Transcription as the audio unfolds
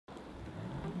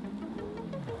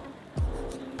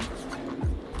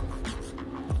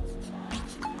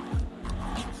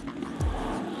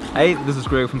Hey, this is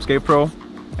Greg from Skate Pro,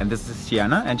 and this is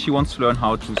Siana, and she wants to learn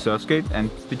how to surf skate. And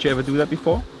did you ever do that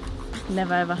before?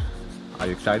 Never ever. Are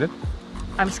you excited?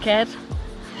 I'm scared.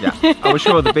 Yeah, I will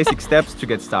show her the basic steps to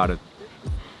get started.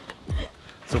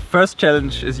 So first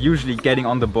challenge is usually getting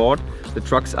on the board. The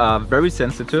trucks are very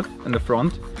sensitive in the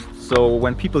front, so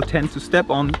when people tend to step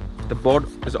on, the board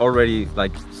is already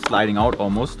like sliding out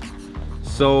almost.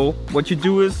 So what you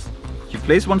do is you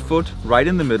place one foot right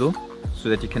in the middle so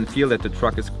that you can feel that the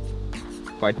truck is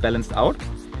quite balanced out,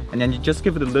 and then you just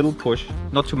give it a little push,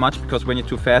 not too much, because when you're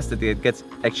too fast it gets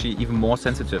actually even more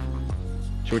sensitive.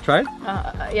 Should we try it?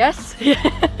 Yes.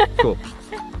 Cool.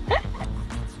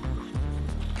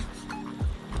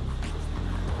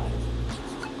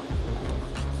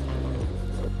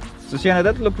 So Siana,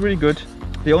 that looked really good.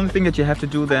 The only thing that you have to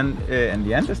do then in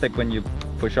the end is like when you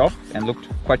push off and looked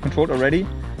quite controlled already,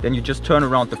 then you just turn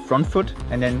around the front foot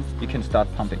and then you can start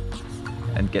pumping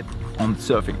and get on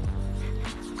surfing.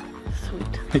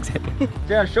 Sweet. Exactly.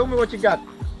 Yeah, show me what you got.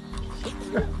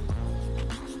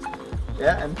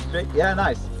 Yeah, and straight. Yeah,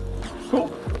 nice.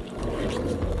 Cool.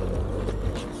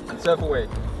 And surf away.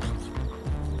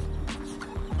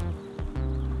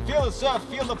 Feel the surf,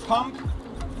 feel the pump.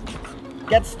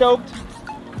 Get stoked.